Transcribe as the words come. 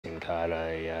card,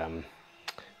 a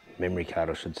memory card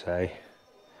I should say.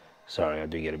 Sorry, I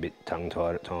do get a bit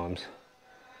tongue-tied at times.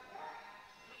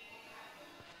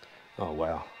 Oh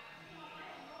wow,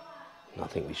 I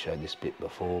think we showed this bit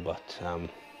before, but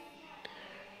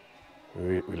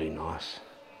really nice.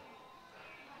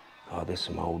 Oh, there's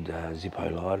some old Zippo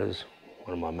lighters.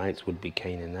 One of my mates would be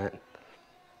keen in that.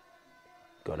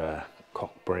 Got a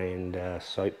Cock brand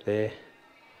soap there.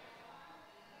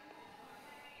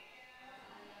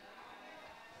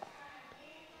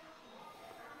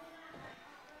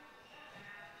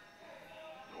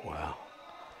 Wow.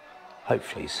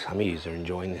 Hopefully some of you are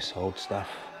enjoying this old stuff.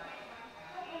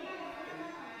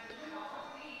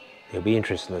 It'll be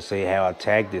interesting to see how I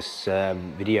tag this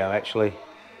video actually.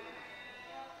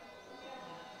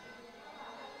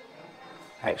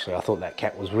 Actually, I thought that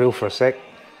cat was real for a sec.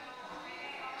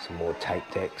 Some more tape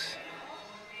decks.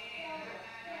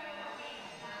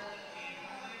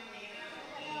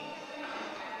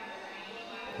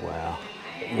 Wow.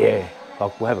 Yeah,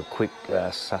 we'll have a quick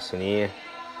suss in here.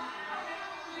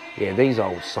 Yeah, these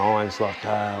old signs, like,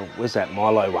 where's that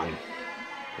Milo one?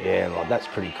 Yeah, like, that's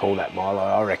pretty cool, that Milo.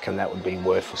 I reckon that would be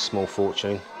worth a small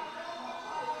fortune.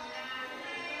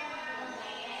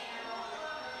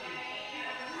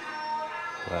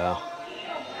 Wow.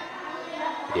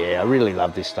 Yeah, I really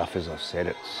love this stuff, as I've said.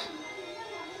 It's,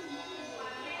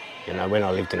 you know, when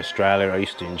I lived in Australia, I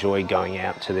used to enjoy going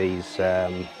out to these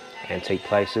antique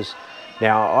places.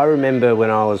 Now, I remember when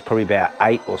I was probably about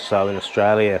 8 or so in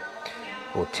Australia,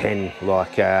 or 10,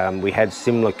 like we had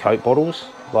similar Coke bottles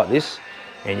like this,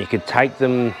 and you could take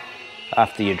them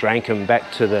after you drank them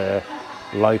back to the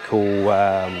local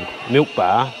milk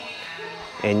bar,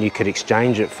 and you could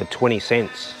exchange it for 20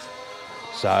 cents.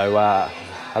 So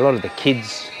a lot of the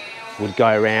kids would go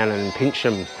around and pinch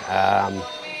them.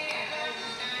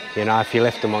 You know, if you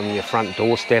left them on your front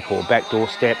doorstep or back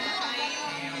doorstep,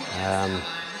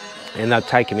 and they'd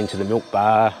take them into the milk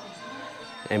bar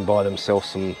and buy themselves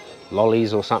some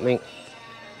lollies or something.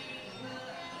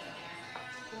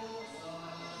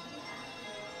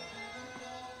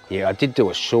 Yeah, I did do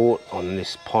a short on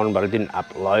this pond, but I didn't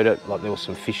upload it. Like, there was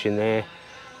some fish in there,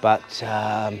 but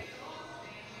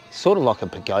sort of like a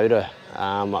pagoda.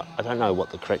 I don't know what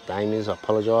the correct name is, I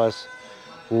apologise.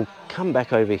 We'll come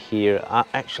back over here.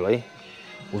 Actually,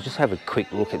 we'll just have a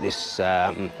quick look at this.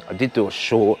 I did do a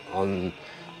short on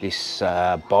this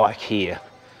bike here.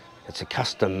 It's a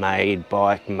custom-made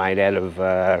bike made out of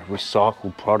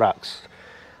recycled products,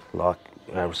 like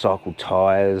recycled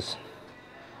tyres.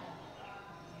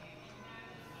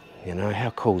 You know, how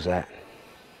cool is that?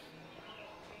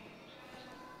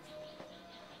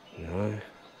 You know,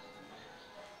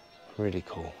 really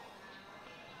cool.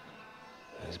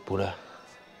 There's Buddha.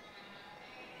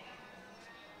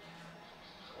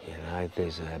 You know,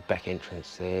 there's a back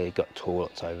entrance there. You've got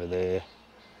toilets over there.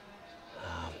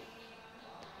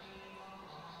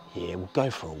 Yeah, we'll go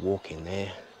for a walk in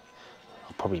there.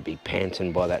 I'll probably be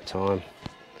panting by that time.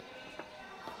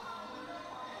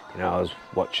 You know, I was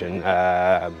watching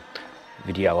a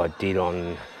video I did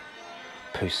on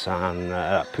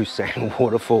Busan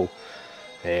waterfall.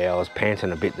 Yeah, I was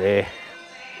panting a bit there.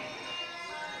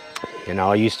 You know,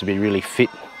 I used to be really fit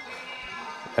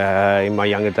in my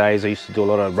younger days. I used to do a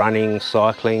lot of running,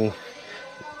 cycling,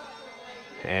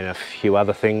 and a few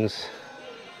other things.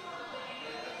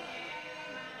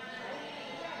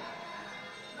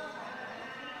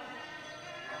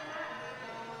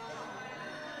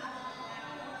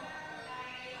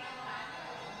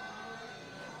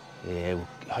 Yeah, we'll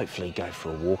hopefully go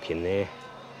for a walk in there.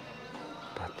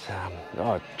 But,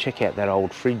 oh, check out that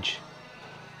old fridge.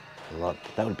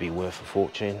 Like, that would be worth a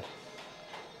fortune.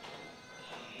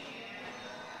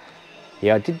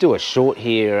 Yeah, I did do a short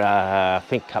here, I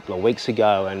think a couple of weeks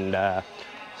ago, and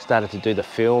started to do the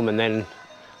film, and then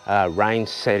rain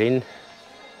set in.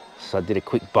 So I did a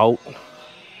quick bolt.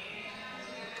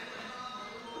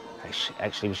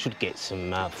 Actually, we should get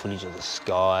some footage of the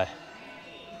sky.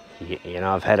 You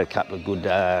know, I've had a couple of good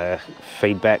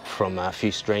feedback from a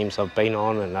few streams I've been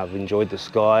on, and I've enjoyed the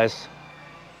skies.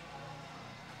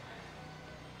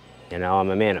 You know,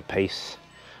 I'm a man of peace.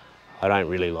 I don't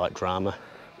really like drama,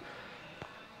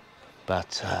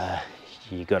 but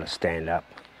you got to stand up.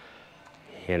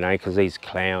 You know, because these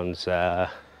clowns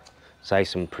say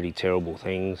some pretty terrible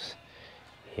things.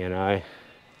 You know,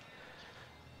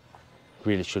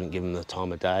 really shouldn't give them the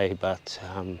time of day, but.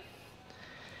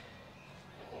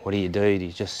 What do? Do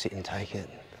you just sit and take it?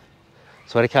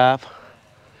 Sweaty carp.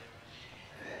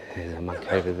 There's a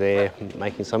monk over there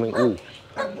making something. Ooh,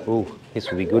 ooh,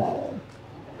 this will be good.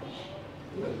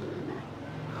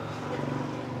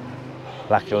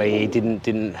 Luckily, he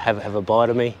didn't have a bite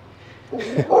of me.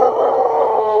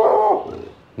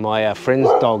 My friend's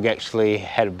dog actually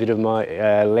had a bit of my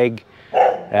leg,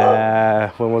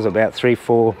 when was it, about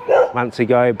 3-4 months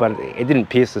ago, but it didn't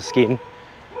pierce the skin.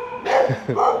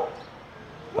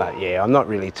 But yeah, I'm not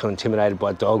really too intimidated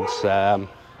by dogs. Yeah,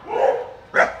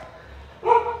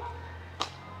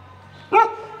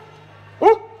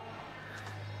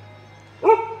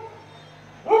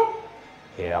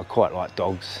 I quite like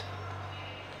dogs.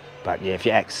 But yeah, if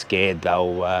you act scared,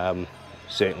 they'll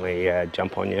certainly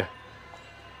jump on you.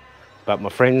 But my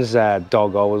friend's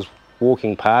dog, I was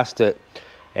walking past it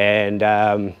and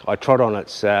I trod on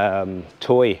its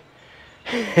toy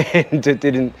and it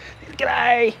didn't,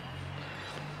 g'day!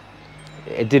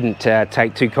 It didn't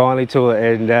take too kindly to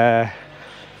it, and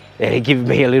it gave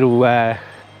me a little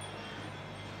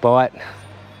bite.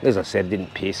 As I said, it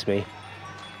didn't pierce me.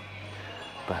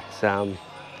 But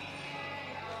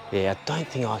yeah, I don't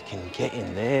think I can get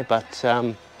in there, but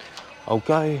I'll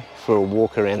go for a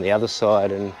walk around the other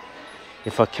side, and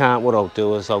if I can't, what I'll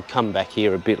do is I'll come back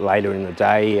here a bit later in the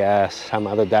day, some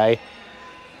other day,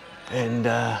 and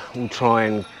we'll try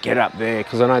and get up there,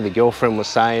 because I know the girlfriend was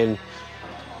saying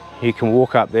you can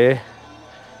walk up there.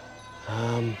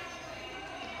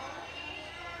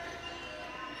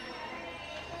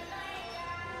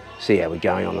 See how we're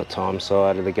going on the time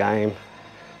side of the game.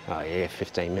 Oh yeah,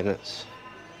 15 minutes.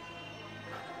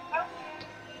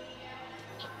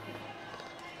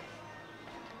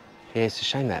 Yeah, it's a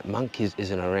shame that monk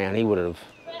isn't around. He would have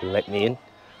let me in.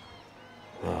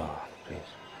 Oh, please.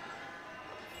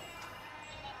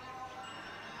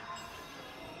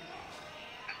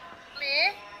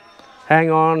 Hang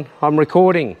on, I'm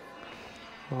recording.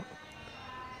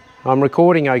 I'm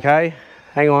recording, okay?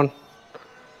 Hang on.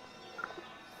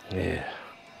 Yeah.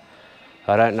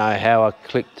 I don't know how I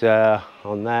clicked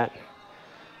on that.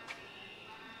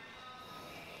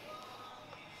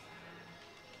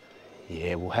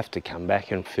 Yeah, we'll have to come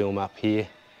back and film up here.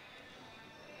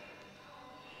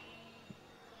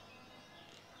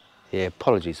 Yeah,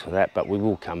 apologies for that, but we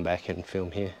will come back and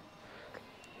film here.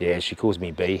 Yeah, she calls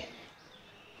me Bee.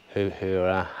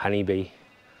 Her honeybee.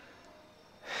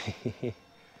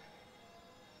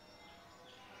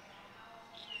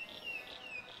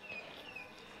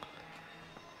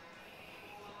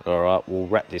 Alright, we'll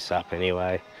wrap this up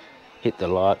anyway. Hit the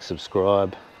like,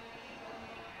 subscribe,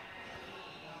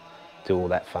 do all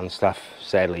that fun stuff.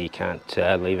 Sadly, you can't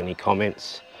leave any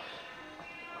comments,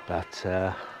 but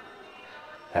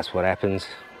that's what happens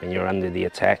when you're under the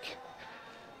attack.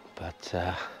 But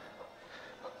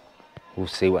we'll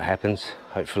see what happens.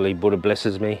 Hopefully Buddha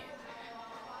blesses me.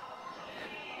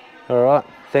 Alright,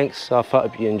 thanks. I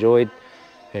hope you enjoyed,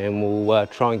 and we'll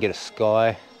try and get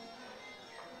a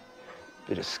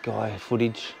bit of sky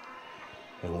footage,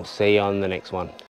 and we'll see you on the next one.